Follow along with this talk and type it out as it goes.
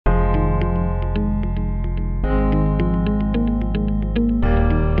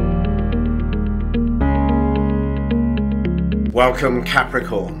Welcome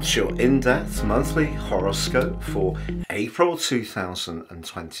Capricorn to your in-depth monthly horoscope for April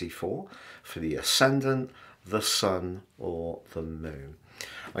 2024 for the Ascendant, the Sun or the Moon.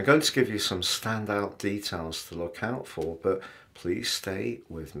 I'm going to give you some standout details to look out for, but please stay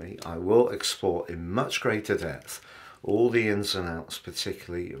with me. I will explore in much greater depth all the ins and outs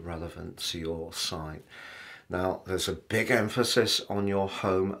particularly relevant to your sign. Now, there's a big emphasis on your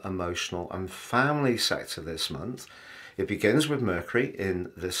home, emotional and family sector this month. It begins with Mercury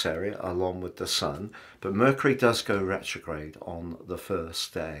in this area along with the Sun, but Mercury does go retrograde on the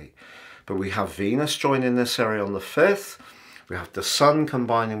first day. But we have Venus joining this area on the 5th, we have the Sun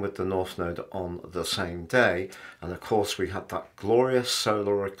combining with the North Node on the same day, and of course we had that glorious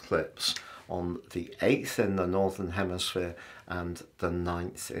solar eclipse on the 8th in the Northern Hemisphere and the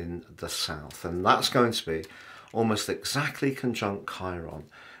 9th in the South. And that's going to be almost exactly conjunct Chiron.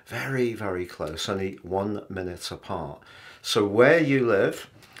 Very, very close, only 1 minute apart. So where you live,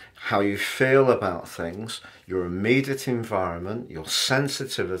 how you feel about things, your immediate environment, your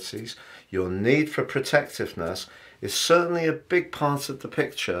sensitivities, your need for protectiveness is certainly a big part of the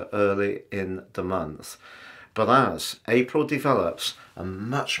picture early in the month. But as April develops, a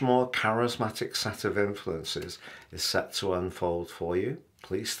much more charismatic set of influences is set to unfold for you.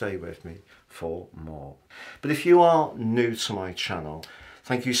 Please stay with me for more. But if you are new to my channel,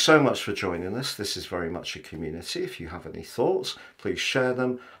 thank you so much for joining us. This is very much a community. If you have any thoughts, please share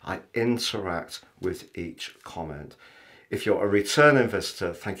them. I interact with each comment. If you're a returning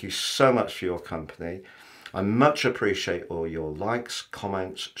visitor, thank you so much for your company. I much appreciate all your likes,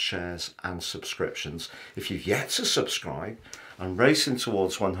 comments, shares and subscriptions. If you've yet to subscribe, I'm racing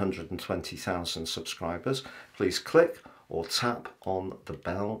towards 120,000 subscribers. Please click or tap on the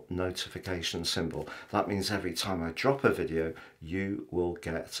bell notification symbol. That means every time I drop a video, you will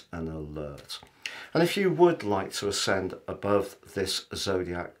get an alert. And if you would like to ascend above this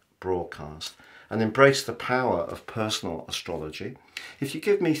zodiac broadcast and embrace the power of personal astrology, if you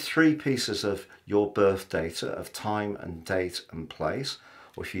give me 3 pieces of your birth data of time and date and place,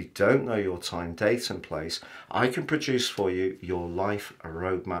 or if you don't know your time, date and place, I can produce for you your life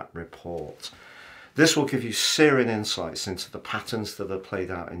roadmap report. This will give you searing insights into the patterns that have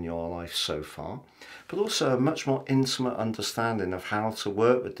played out in your life so far, but also a much more intimate understanding of how to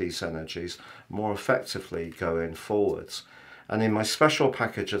work with these energies more effectively going forwards. And in my special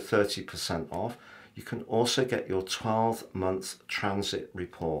package of 30% off, you can also get your 12-month transit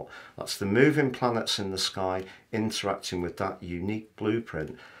report. That's the moving planets in the sky interacting with that unique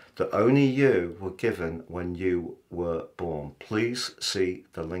blueprint that only you were given when you were born. Please see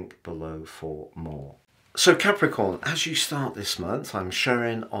the link below for more. So Capricorn, as you start this month, I'm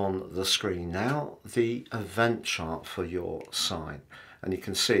sharing on the screen now the event chart for your sign. And you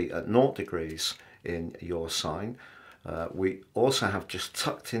can see at 0 degrees in your sign, we also have just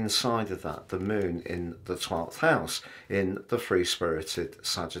tucked inside of that the moon in the 12th house in the free-spirited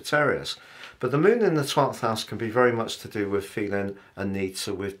Sagittarius. But the moon in the 12th house can be very much to do with feeling a need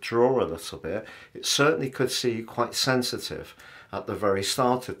to withdraw a little bit. It certainly could see you quite sensitive at the very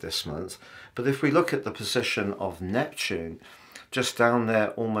start of this month. But if we look at the position of Neptune, just down there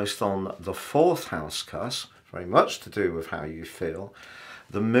almost on the 4th house cusp, very much to do with how you feel,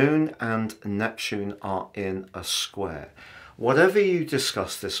 the moon and Neptune are in a square. Whatever you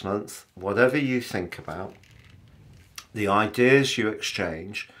discuss this month, whatever you think about, the ideas you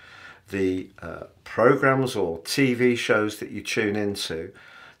exchange, the programs or TV shows that you tune into,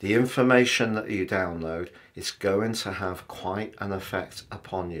 the information that you download, is going to have quite an effect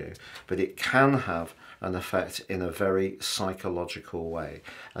upon you. But it can have an effect in a very psychological way.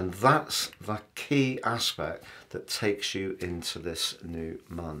 And that's the key aspect that takes you into this new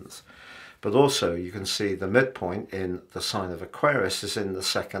month. But also you can see the midpoint in the sign of Aquarius is in the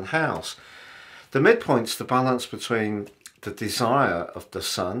 2nd house. The midpoint's the balance between the desire of the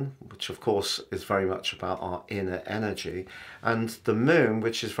Sun, which of course is very much about our inner energy, and the moon,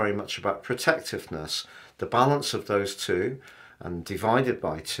 which is very much about protectiveness. The balance of those two, and divided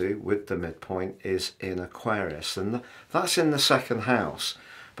by 2 with the midpoint, is in Aquarius, and that's in the 2nd house,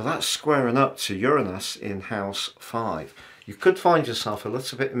 but that's squaring up to Uranus in house 5. You could find yourself a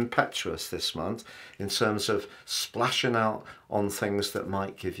little bit impetuous this month in terms of splashing out on things that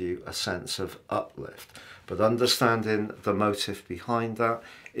might give you a sense of uplift, but understanding the motive behind that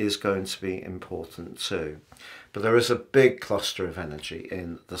is going to be important too. But there is a big cluster of energy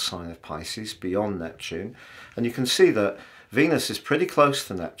in the sign of Pisces beyond Neptune, and you can see that Venus is pretty close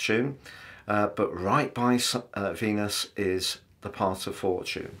to Neptune, but right by Venus is the part of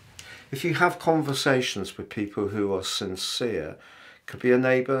fortune. If you have conversations with people who are sincere, could be a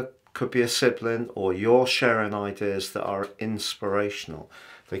neighbour, could be a sibling, or you're sharing ideas that are inspirational.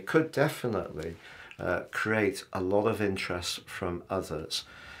 They could definitely create a lot of interest from others.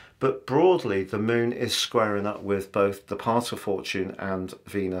 But broadly, the moon is squaring up with both the part of fortune and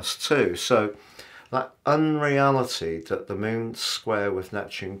Venus too. So that unreality that the moon square with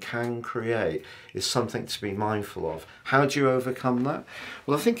Neptune can create is something to be mindful of. How do you overcome that?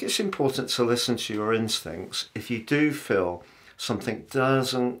 Well, I think it's important to listen to your instincts. If you do feel something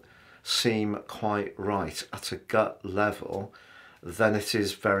doesn't seem quite right at a gut level, then it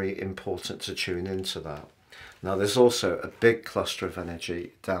is very important to tune into that. Now, there's also a big cluster of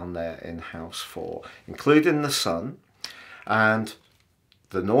energy down there in house 4, including the Sun and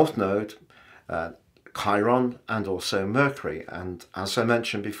the North Node, Chiron, and also Mercury. And as I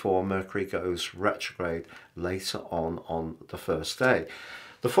mentioned before, Mercury goes retrograde later on the first day.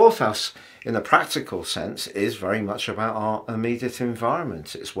 The 4th house, in a practical sense, is very much about our immediate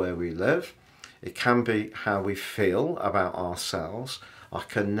environment. It's where we live. It can be how we feel about ourselves, our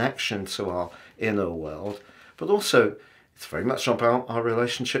connection to our inner world, but also it's very much about our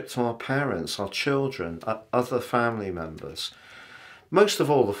relationship to our parents, our children, other family members. Most of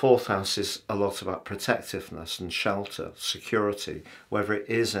all, the 4th house is a lot about protectiveness and shelter, security, whether it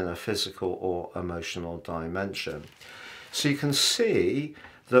is in a physical or emotional dimension. So you can see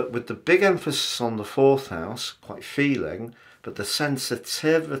that with the big emphasis on the 4th house, quite feeling, but the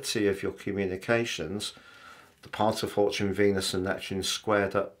sensitivity of your communications, the part of fortune, Venus and Neptune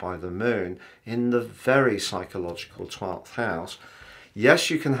squared up by the moon in the very psychological 12th house. Yes,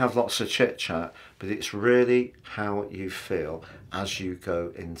 you can have lots of chit chat, but it's really how you feel as you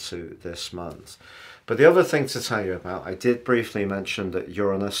go into this month. But the other thing to tell you about, I did briefly mention that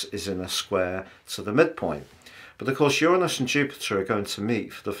Uranus is in a square to the midpoint. But of course, Uranus and Jupiter are going to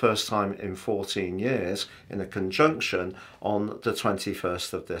meet for the first time in 14 years in a conjunction on the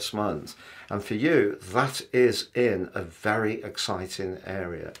 21st of this month. And for you, that is in a very exciting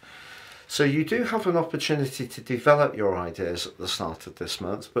area. So you do have an opportunity to develop your ideas at the start of this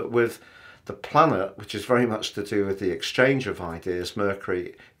month, but with the planet, which is very much to do with the exchange of ideas,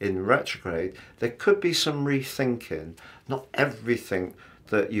 Mercury in retrograde, there could be some rethinking. Not everything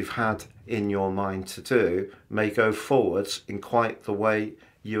that you've had in your mind to do may go forwards in quite the way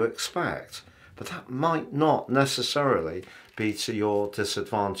you expect, but that might not necessarily be to your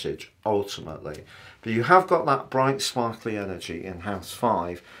disadvantage ultimately. But you have got that bright sparkly energy in house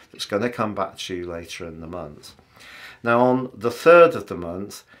 5 that's going to come back to you later in the month. Now, on the 3rd of the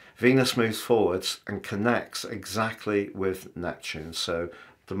month, Venus moves forwards and connects exactly with Neptune, so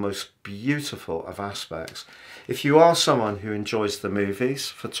the most beautiful of aspects. If you are someone who enjoys the movies,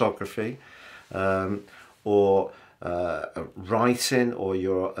 photography, or writing, or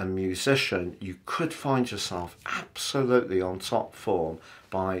you're a musician, you could find yourself absolutely on top form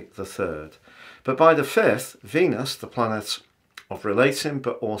by the 3rd. But by the 5th, Venus, the planet of relating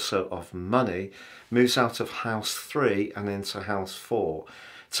but also of money, moves out of house 3 and into house 4.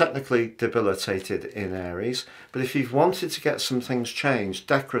 Technically debilitated in Aries, but if you've wanted to get some things changed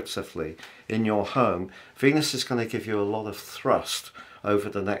decoratively in your home, Venus is going to give you a lot of thrust over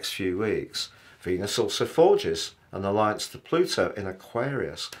the next few weeks. Venus also forges an alliance to Pluto in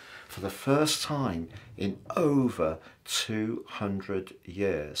Aquarius for the first time in over 200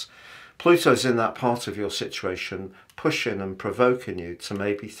 years. Pluto's in that part of your situation, pushing and provoking you to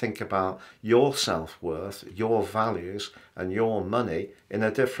maybe think about your self-worth, your values, and your money in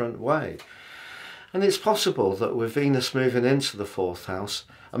a different way. And it's possible that with Venus moving into the 4th house,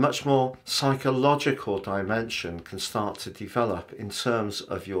 a much more psychological dimension can start to develop in terms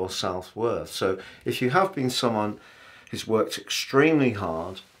of your self-worth. So if you have been someone who's worked extremely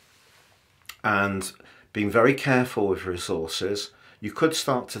hard and been very careful with resources, you could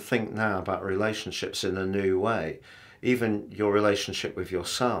start to think now about relationships in a new way, even your relationship with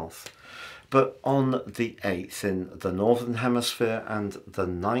yourself. But on the 8th in the Northern Hemisphere and the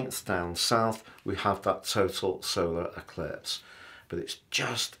 9th down south, we have that total solar eclipse. But it's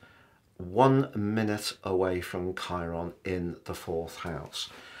just 1 minute away from Chiron in the 4th house.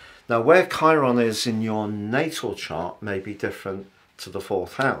 Now, where Chiron is in your natal chart may be different to the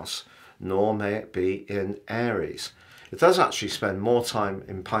 4th house, nor may it be in Aries. It does actually spend more time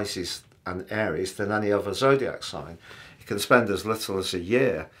in Pisces and Aries than any other zodiac sign. It can spend as little as a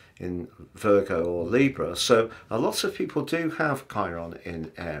year in Virgo or Libra. So a lot of people do have Chiron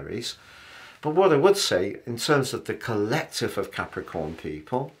in Aries. But what I would say, in terms of the collective of Capricorn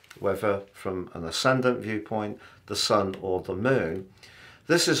people, whether from an ascendant viewpoint, the sun or the moon,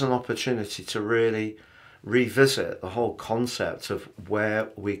 this is an opportunity to really revisit the whole concept of where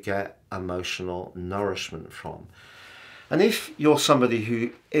we get emotional nourishment from. And if you're somebody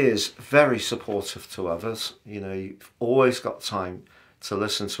who is very supportive to others, you've always got time to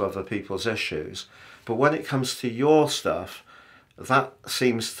listen to other people's issues, but when it comes to your stuff, that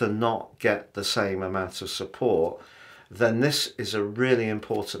seems to not get the same amount of support, then this is a really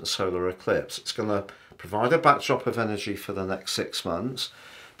important solar eclipse. It's going to provide a backdrop of energy for the next 6 months,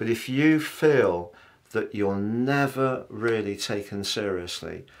 but if you feel that you're never really taken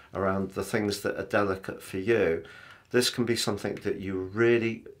seriously around the things that are delicate for you, this can be something that you're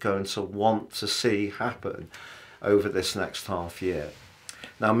really going to want to see happen over this next half year.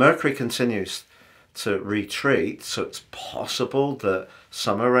 Now, Mercury continues to retreat, so it's possible that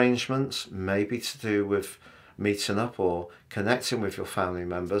some arrangements, maybe to do with meeting up or connecting with your family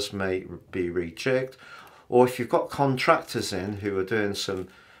members, may be rejigged, or if you've got contractors in who are doing some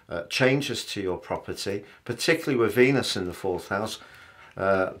changes to your property, particularly with Venus in the 4th house,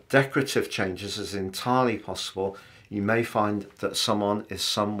 decorative changes is entirely possible. You may find that someone is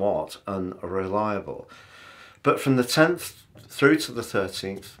somewhat unreliable. But from the 10th through to the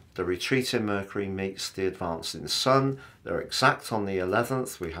 13th, the retreating Mercury meets the advancing Sun. They're exact on the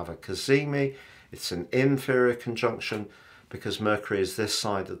 11th. We have a cazimi. It's an inferior conjunction because Mercury is this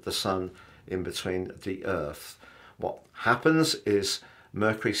side of the Sun in between the Earth. What happens is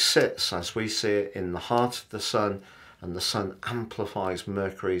Mercury sits, as we see it, in the heart of the Sun, and the Sun amplifies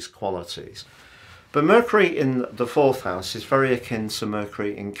Mercury's qualities. But Mercury in the 4th house is very akin to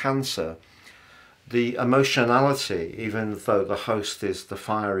Mercury in Cancer. The emotionality, even though the host is the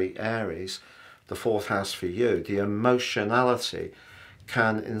fiery Aries, the 4th house for you, the emotionality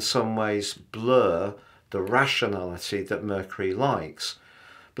can in some ways blur the rationality that Mercury likes.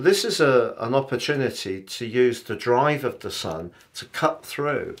 But this is an opportunity to use the drive of the Sun to cut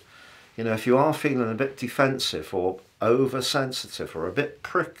through. If you are feeling a bit defensive or oversensitive or a bit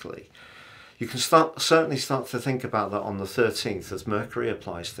prickly, you can certainly start to think about that on the 13th as Mercury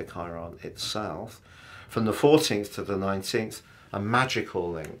applies to Chiron itself. From the 14th to the 19th, a magical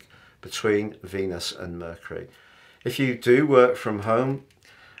link between Venus and Mercury. If you do work from home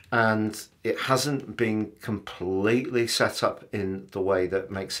and it hasn't been completely set up in the way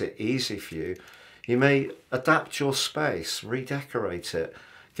that makes it easy for you, you may adapt your space, redecorate it,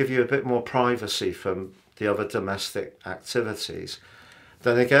 give you a bit more privacy from the other domestic activities.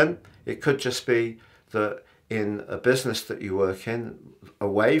 Then again, it could just be that in a business that you work in,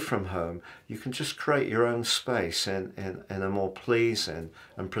 away from home, you can just create your own space in a more pleasing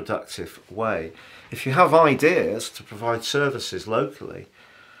and productive way. If you have ideas to provide services locally,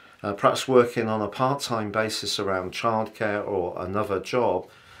 perhaps working on a part-time basis around childcare or another job,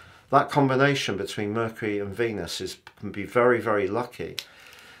 that combination between Mercury and Venus can be very, very lucky.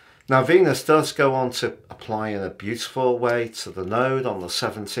 Now, Venus does go on to apply in a beautiful way to the node on the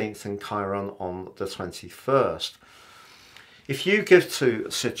 17th and Chiron on the 21st. If you give to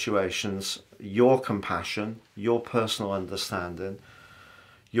situations your compassion, your personal understanding,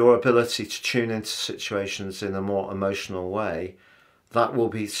 your ability to tune into situations in a more emotional way, that will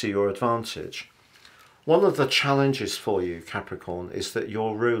be to your advantage. One of the challenges for you, Capricorn, is that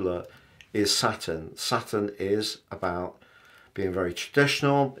your ruler is Saturn. Saturn is about being very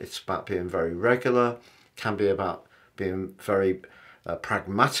traditional, it's about being very regular, can be about being very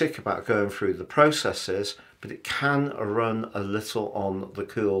pragmatic about going through the processes, but it can run a little on the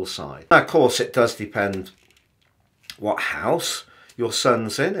cool side. Now, of course, it does depend what house your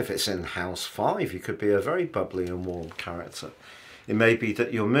Sun's in. If it's in house 5, you could be a very bubbly and warm character. It may be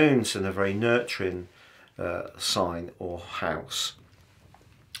that your moon's in a very nurturing sign or house.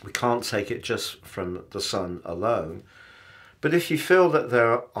 We can't take it just from the Sun alone. But if you feel that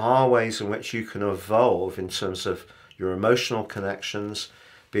there are ways in which you can evolve in terms of your emotional connections,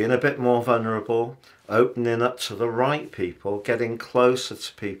 being a bit more vulnerable, opening up to the right people, getting closer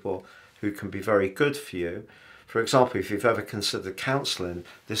to people who can be very good for you. For example, if you've ever considered counselling,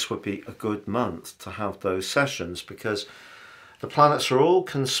 this would be a good month to have those sessions because the planets are all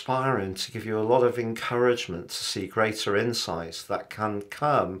conspiring to give you a lot of encouragement to see greater insights that can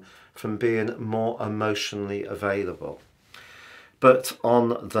come from being more emotionally available. But on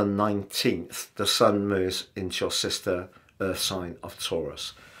the 19th, the Sun moves into your sister Earth sign of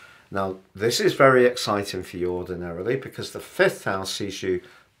Taurus. Now, this is very exciting for you ordinarily because the 5th house sees you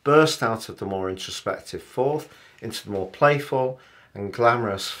burst out of the more introspective 4th into the more playful and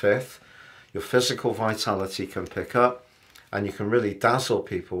glamorous 5th. Your physical vitality can pick up and you can really dazzle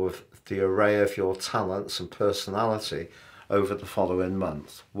people with the array of your talents and personality over the following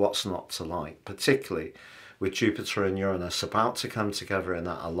month. What's not to like, particularly with Jupiter and Uranus about to come together in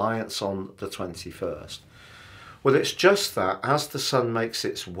that alliance on the 21st. Well, it's just that as the Sun makes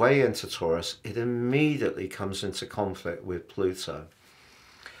its way into Taurus, it immediately comes into conflict with Pluto.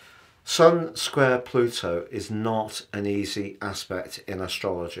 Sun square Pluto is not an easy aspect in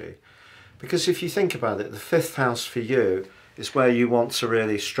astrology, because if you think about it, the 5th house for you is where you want to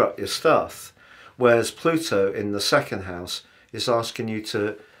really strut your stuff, whereas Pluto in the 2nd house is asking you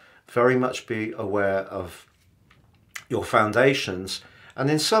to very much be aware of your foundations and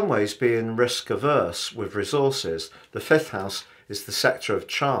in some ways being risk averse with resources. The 5th house is the sector of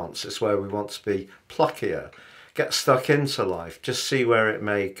chance. It's where we want to be pluckier, get stuck into life, just see where it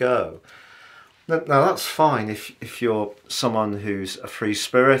may go. Now that's fine if you're someone who's a free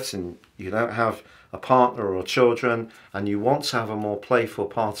spirit and you don't have a partner or children and you want to have a more playful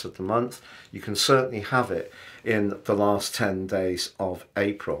part of the month. You can certainly have it in the last 10 days of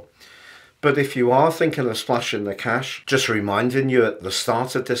April. But if you are thinking of splashing the cash, just reminding you at the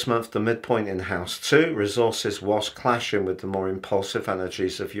start of this month, the midpoint in house 2, resources was clashing with the more impulsive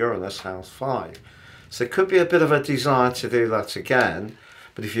energies of Uranus, house 5. So there could be a bit of a desire to do that again,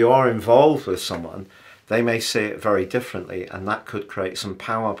 but if you are involved with someone, they may see it very differently, and that could create some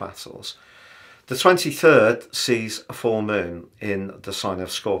power battles. The 23rd sees a full moon in the sign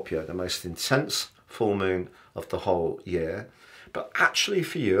of Scorpio, the most intense full moon of the whole year, but actually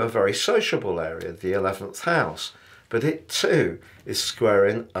for you a very sociable area, the 11th house. But it too is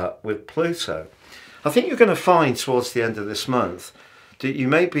squaring up with Pluto. I think you're going to find towards the end of this month that you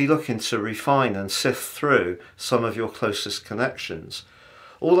may be looking to refine and sift through some of your closest connections.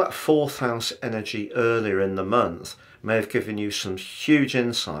 All that 4th house energy earlier in the month may have given you some huge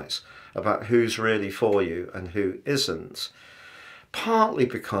insights about who's really for you and who isn't. Partly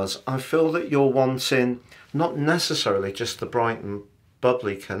because I feel that you're wanting not necessarily just the bright and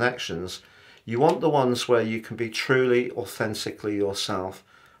bubbly connections. You want the ones where you can be truly, authentically yourself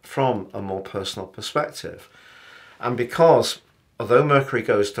from a more personal perspective. And because, although Mercury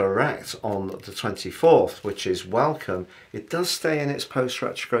goes direct on the 24th, which is welcome, it does stay in its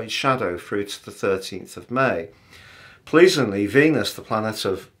post-retrograde shadow through to the 13th of May. Pleasingly, Venus, the planet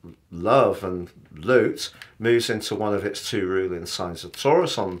of love and loot, moves into one of its 2 ruling signs of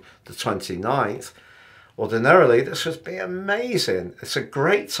Taurus on the 29th. Ordinarily, this would be amazing. It's a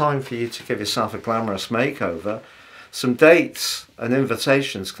great time for you to give yourself a glamorous makeover. Some dates and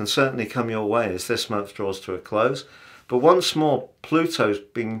invitations can certainly come your way as this month draws to a close. But once more, Pluto's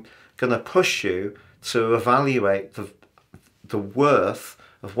going to push you to evaluate the worth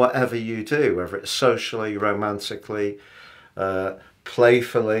of whatever you do, whether it's socially, romantically,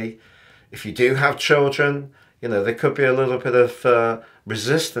 playfully. If you do have children, you know, there could be a little bit of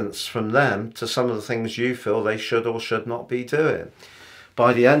resistance from them to some of the things you feel they should or should not be doing.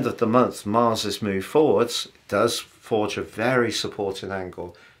 By the end of the month, Mars's move forwards. It does forge a very supporting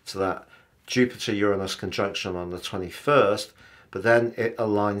angle to that Jupiter-Uranus conjunction on the 21st, but then it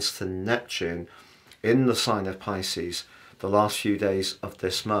aligns to Neptune in the sign of Pisces the last few days of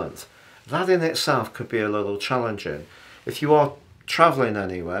this month. That in itself could be a little challenging. If you are traveling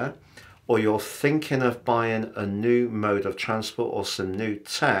anywhere, or you're thinking of buying a new mode of transport or some new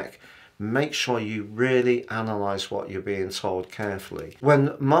tech, make sure you really analyze what you're being told carefully.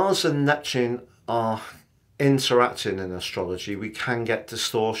 When Mars and Neptune are interacting in astrology, we can get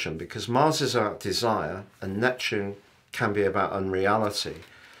distortion because Mars is about desire and Neptune can be about unreality.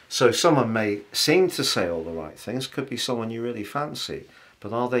 So someone may seem to say all the right things, could be someone you really fancy,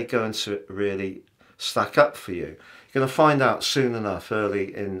 but are they going to really stack up for you? You're going to find out soon enough,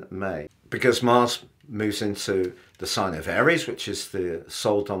 early in May. Because Mars moves into the sign of Aries, which is the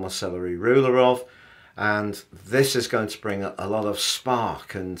sole domiciliary ruler of, and this is going to bring a lot of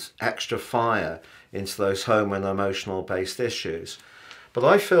spark and extra fire into those home and emotional based issues. But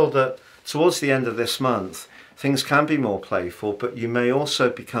I feel that towards the end of this month, things can be more playful, but you may also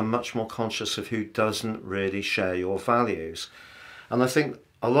become much more conscious of who doesn't really share your values. And I think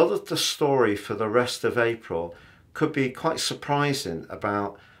a lot of the story for the rest of April could be quite surprising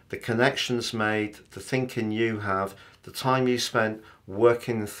about the connections made, the thinking you have, the time you spent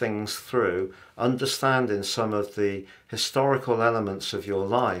working things through, understanding some of the historical elements of your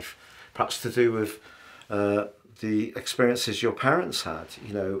life, perhaps to do with the experiences your parents had,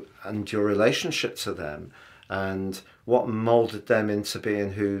 you know, and your relationship to them, and what molded them into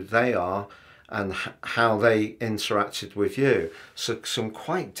being who they are, and how they interacted with you. So some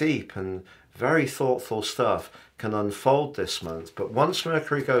quite deep and very thoughtful stuff can unfold this month. But once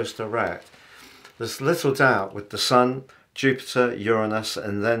Mercury goes direct, there's little doubt with the Sun, Jupiter, Uranus,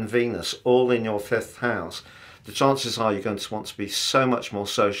 and then Venus all in your 5th house, the chances are you're going to want to be so much more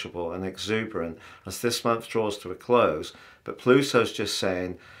sociable and exuberant as this month draws to a close. But Pluto's just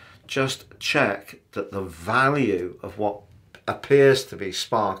saying, just check that the value of what appears to be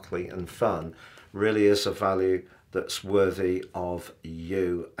sparkly and fun really is a value that's worthy of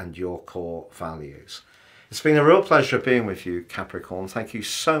you and your core values. It's been a real pleasure being with you, Capricorn. Thank you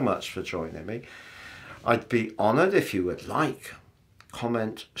so much for joining me. I'd be honoured if you would like,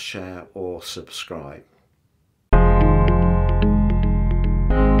 comment, share or subscribe.